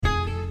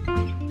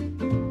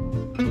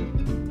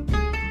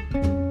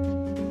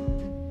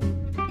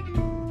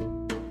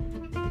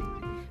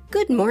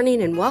Good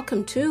morning and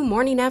welcome to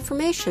Morning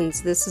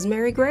Affirmations. This is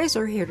Mary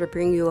Grazer here to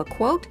bring you a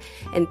quote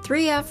and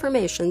 3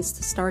 affirmations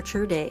to start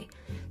your day.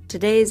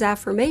 Today's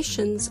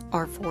affirmations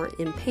are for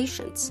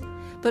impatience.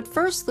 But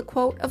first, the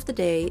quote of the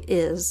day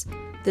is,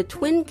 "The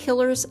twin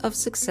killers of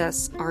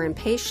success are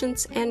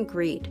impatience and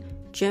greed."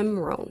 Jim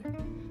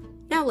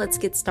Rohn. Now let's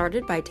get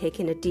started by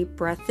taking a deep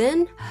breath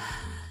in.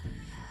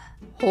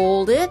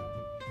 Hold it.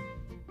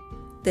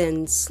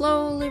 Then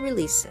slowly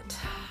release it.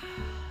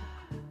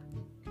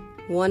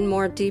 One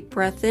more deep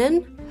breath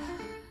in.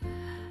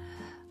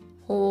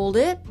 Hold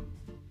it.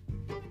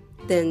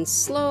 Then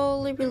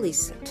slowly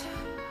release it.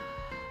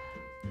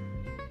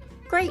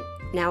 Great.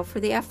 Now for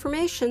the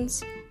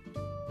affirmations.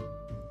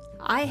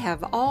 I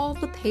have all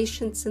the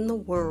patience in the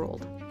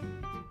world.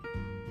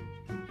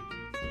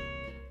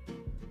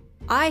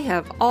 I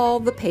have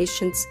all the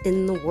patience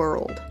in the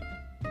world.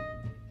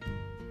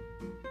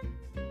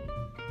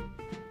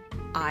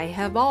 I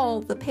have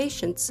all the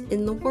patience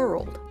in the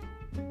world.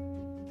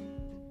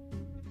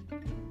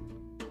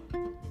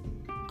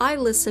 I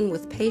listen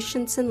with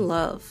patience and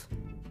love.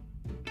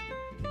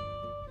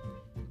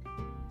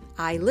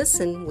 I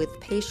listen with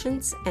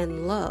patience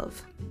and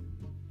love.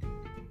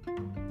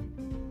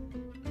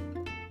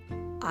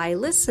 I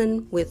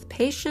listen with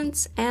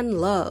patience and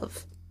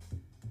love.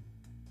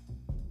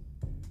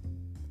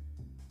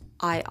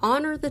 I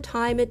honor the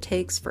time it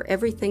takes for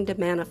everything to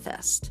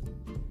manifest.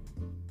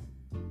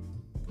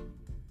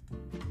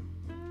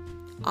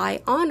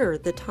 I honor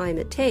the time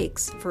it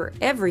takes for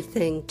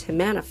everything to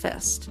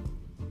manifest.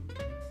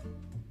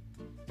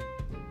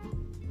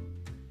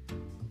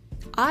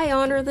 I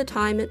honor the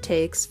time it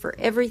takes for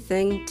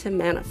everything to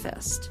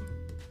manifest.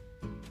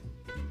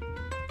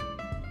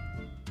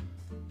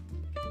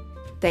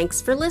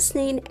 Thanks for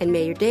listening, and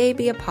may your day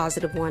be a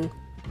positive one.